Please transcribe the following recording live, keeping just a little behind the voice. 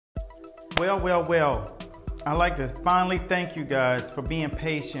Well, I'd like to finally thank you guys for being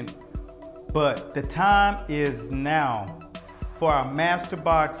patient, but the time is now for our Master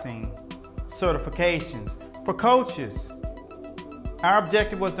Boxing certifications for coaches. Our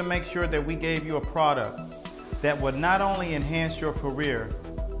objective was to make sure that we gave you a product that would not only enhance your career,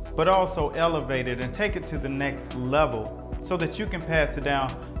 but also elevate it and take it to the next level so that you can pass it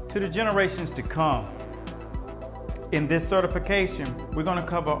down to the generations to come. In this certification, we're going to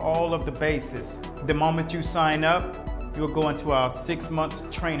cover all of the bases. The moment you sign up, you'll go into our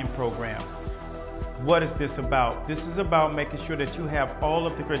 6-month training program. What is this about? This is about making sure that you have all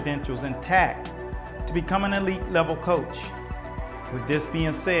of the credentials intact to become an elite level coach. With this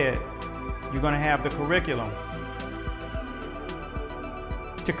being said, you're going to have the curriculum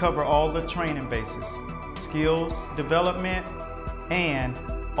to cover all the training bases, skills, development, and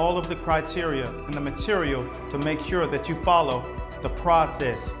all of the criteria and the material to make sure that you follow the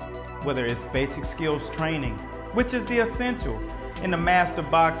process, whether it's basic skills training, which is the essentials in the Master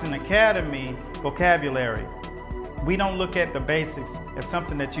Boxing Academy vocabulary. We don't look at the basics as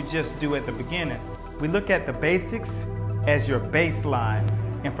something that you just do at the beginning. We look at the basics as your baseline.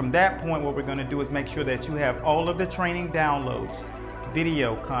 And from that point, what we're going to do is make sure that you have all of the training downloads,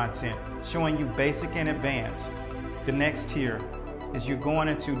 video content showing you basic and advanced. The next tier is you're going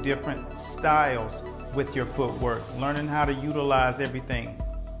into different styles with your footwork, learning how to utilize everything.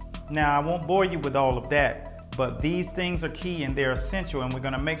 Now, I won't bore you with all of that, but these things are key and they're essential, and we're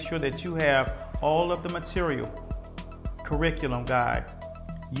going to make sure that you have all of the material, curriculum guide.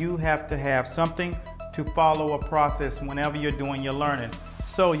 You have to have something to follow a process whenever you're doing your learning.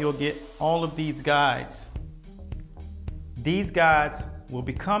 So you'll get all of these guides. These guides will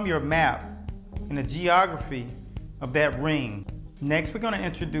become your map in the geography of that ring. Next, we're going to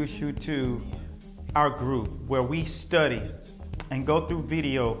introduce you to our group where we study and go through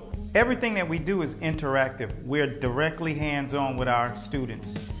video. Everything that we do is interactive. We're directly hands-on with our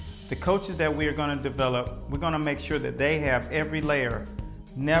students. The coaches that we are going to develop, we're going to make sure that they have every layer,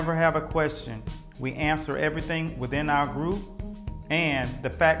 never have a question. We answer everything within our group, and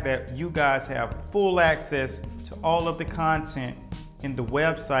the fact that you guys have full access to all of the content in the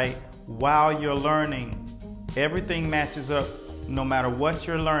website while you're learning. Everything matches up no matter what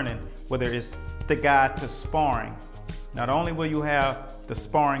you're learning, whether it's the guide to sparring. Not only will you have the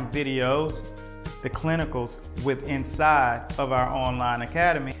sparring videos, the clinicals with inside of our online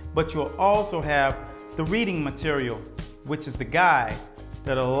academy, but you'll also have the reading material, which is the guide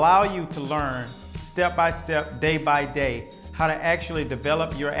that'll allow you to learn step by step, day by day, how to actually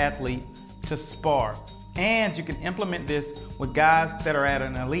develop your athlete to spar. And you can implement this with guys that are at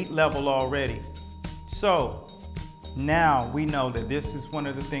an elite level already. So now we know that this is one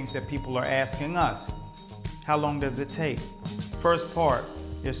of the things that people are asking us. How long does it take? First part,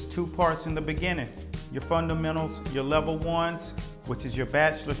 there's 2 parts in the beginning. Your fundamentals, your level 1s, which is your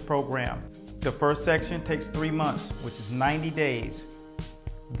bachelor's program. The first section takes 3 months, which is 90 days.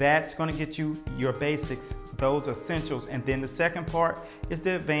 That's going to get you your basics, those essentials. And then the second part is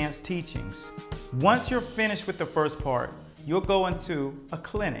the advanced teachings. Once you're finished with the first part, you'll go into a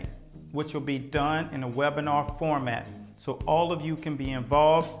clinic, which will be done in a webinar format. So all of you can be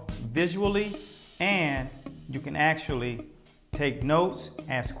involved visually, and you can actually take notes,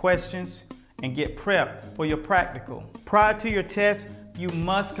 ask questions, and get prepped for your practical. Prior to your test, you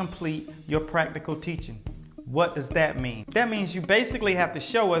must complete your practical teaching. What does that mean? That means you basically have to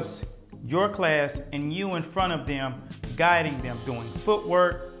show us your class and you in front of them, guiding them, doing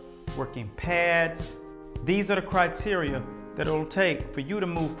footwork, working pads. These are the criteria that it'll take for you to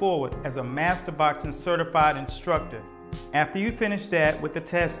move forward as a Master Boxing certified instructor. After you finish that with the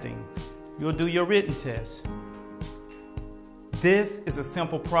testing, you'll do your written test. This is a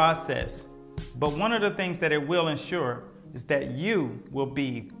simple process, but one of the things that it will ensure is that you will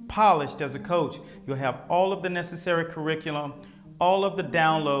be polished as a coach. You'll have all of the necessary curriculum, all of the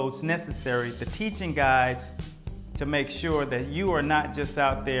downloads necessary, the teaching guides, to make sure that you are not just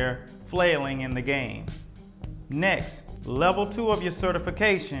out there flailing in the game. Next, level 2 of your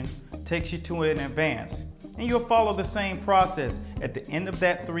certification takes you to an advanced, and you'll follow the same process. At the end of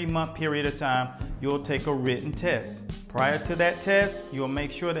that 3-month period of time, you'll take a written test. Prior to that test, you'll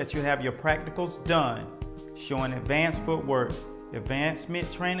make sure that you have your practicals done, showing advanced footwork, advanced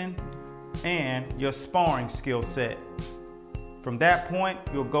mid-training, and your sparring skill set. From that point,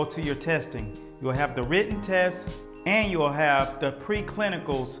 you'll go to your testing. You'll have the written test, and you'll have the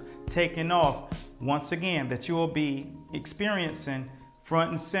pre-clinicals taken off. Once again, that you will be experiencing front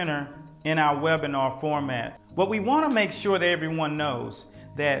and center in our webinar format. What we want to make sure that everyone knows,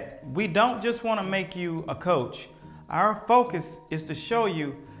 that we don't just want to make you a coach. Our focus is to show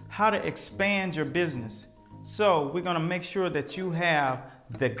you how to expand your business. So we're going to make sure that you have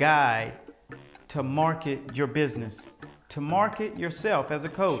the guide to market your business, to market yourself as a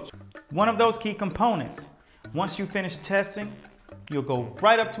coach. One of those key components, once you finish testing, you'll go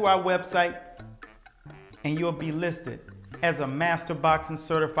right up to our website and you'll be listed as a Master Boxing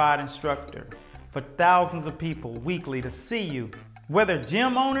Certified Instructor for thousands of people weekly to see you, whether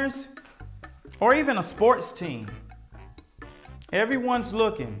gym owners or even a sports team. Everyone's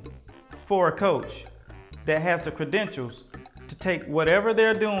looking for a coach that has the credentials to take whatever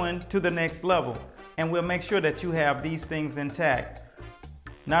they're doing to the next level, and we'll make sure that you have these things intact.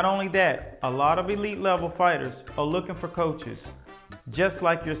 Not only that, a lot of elite level fighters are looking for coaches just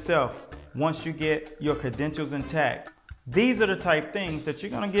like yourself once you get your credentials intact. These are the type things that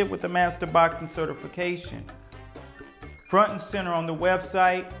you're going to get with the Master Boxing Certification. Front and center on the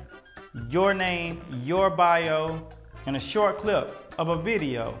website, your name, your bio, and a short clip of a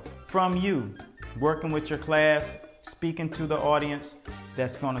video from you working with your class, speaking to the audience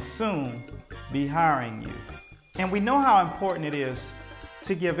that's going to soon be hiring you. And we know how important it is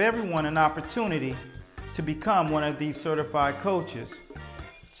to give everyone an opportunity to become one of these certified coaches.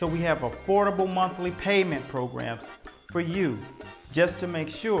 So we have affordable monthly payment programs for you, just to make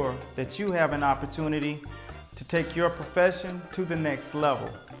sure that you have an opportunity to take your profession to the next level.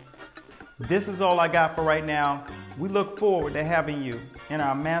 This is all I got for right now. We look forward to having you in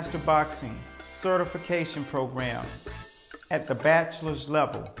our Master Boxing Certification program at the bachelor's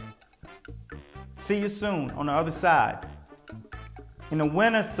level. See you soon on the other side, in the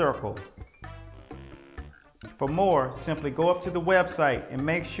winner's circle. For more, simply go up to the website and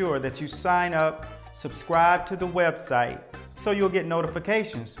make sure that you sign up, subscribe to the website so you'll get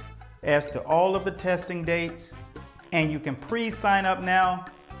notifications as to all of the testing dates, and you can pre-sign up now.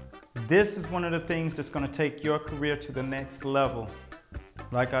 This is one of the things that's going to take your career to the next level.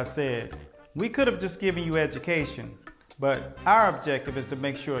 Like I said, we could have just given you education, but our objective is to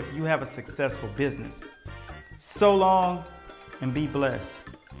make sure you have a successful business. So long and be blessed.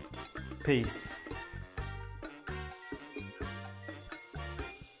 Peace.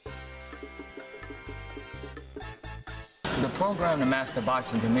 The program, the Master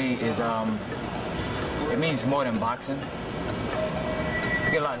Boxing, to me is, it means more than boxing.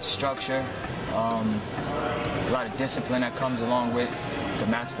 You get a lot of structure, a lot of discipline that comes along with the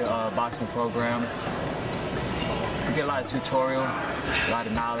Master Boxing program. You get a lot of tutorial, a lot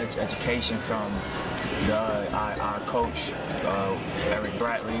of knowledge, education from our coach, Eric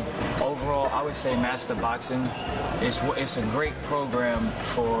Bradley. Overall, I would say Master Boxing, it's a great program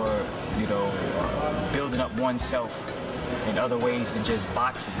for, building up oneself in other ways than just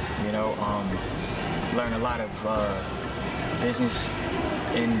boxing, learn a lot of business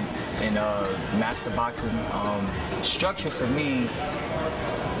in Master Boxing. Structure for me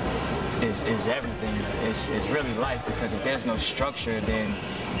is everything. It's really life, because if there's no structure, then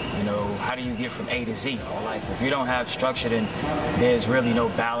how do you get from A to Z in life? If you don't have structure, then there's really no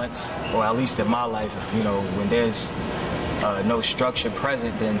balance, or at least in my life, when there's no structure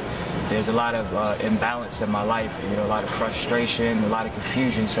present, then there's a lot of imbalance in my life, a lot of frustration, a lot of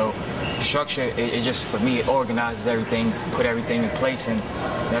confusion. So structure, it just, for me, it organizes everything, put everything in place, and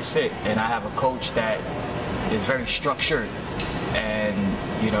that's it. And I have a coach that is very structured, and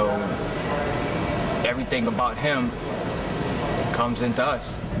everything about him comes into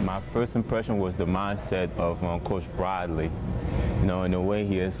us. My first impression was the mindset of Coach Bradley. And the way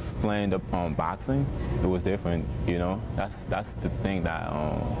he explained upon boxing, it was different. That's the thing that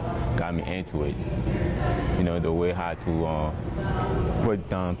got me into it. The way how to put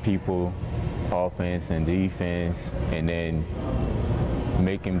down people, offense and defense, and then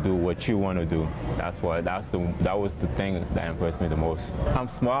make him do what you want to do. That was the thing that impressed me the most. I'm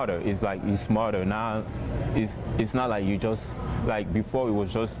smarter. It's like he's smarter now. It's not like you just, like before it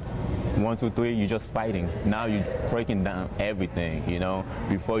was just 1, 2, 3, you're just fighting. Now you're breaking down everything,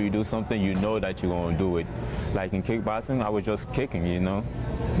 Before you do something, you know that you're going to do it. Like in kickboxing, I was just kicking,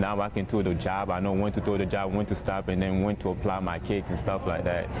 Now I can throw the jab. I know when to throw the jab, when to stop, and then when to apply my kicks and stuff like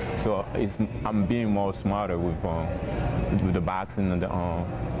that. So I'm being more smarter with the boxing and the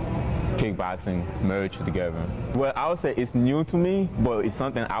kickboxing merged together. Well, I would say it's new to me, but it's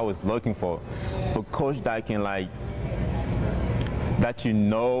something I was looking for. A coach that can that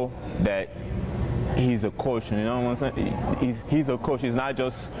that he's a coach, what I'm saying? He's a coach. He's not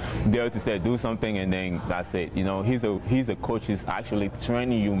just there to say do something and then that's it. He's a coach. He's actually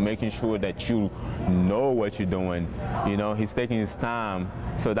training you, making sure that you know what you're doing. He's taking his time.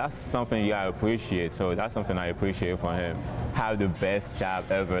 So that's something you gotta appreciate. So that's something I appreciate from him. have the best job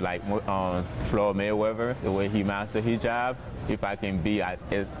ever, like Floyd Mayweather, the way he mastered his job. If I can be at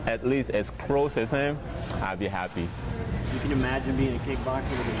least as close as him, I'd be happy. You can imagine being a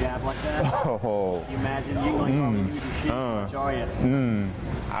kickboxer with a jab like that? Oh. You imagine you like, you do shit much, are you?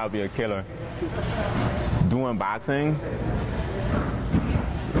 I'll be a killer. Doing boxing,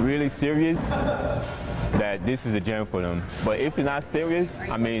 really serious, that this is a gym for them. But if you're not serious,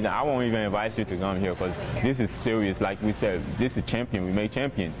 I mean, I won't even invite you to come here because this is serious. Like we said, this is champion. We make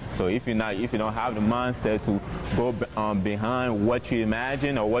champion. So if you don't have the mindset to go behind what you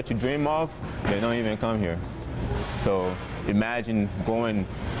imagine or what you dream of, then don't even come here. So imagine going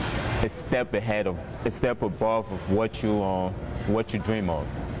a step above of what you dream of.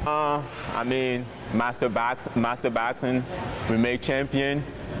 I mean, master boxing, we make champion.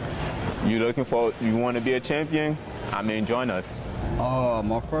 You want to be a champion? I mean, join us.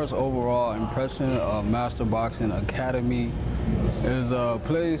 My first overall impression of Master Boxing Academy is a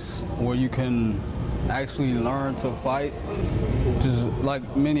place where you can actually learn to fight. Just like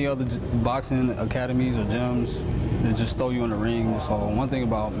many other boxing academies or gyms, they just throw you in the ring. So one thing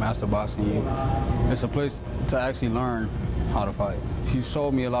about Master Boxing, it's a place to actually learn how to fight. She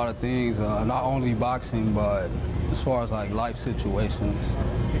showed me a lot of things, not only boxing, but as far as like life situations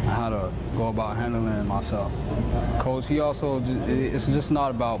and how to go about handling myself. Coach, he also, it's just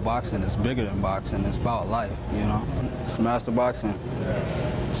not about boxing, it's bigger than boxing, it's about life, you know? It's Master Boxing,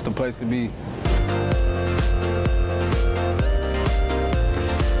 it's the place to be.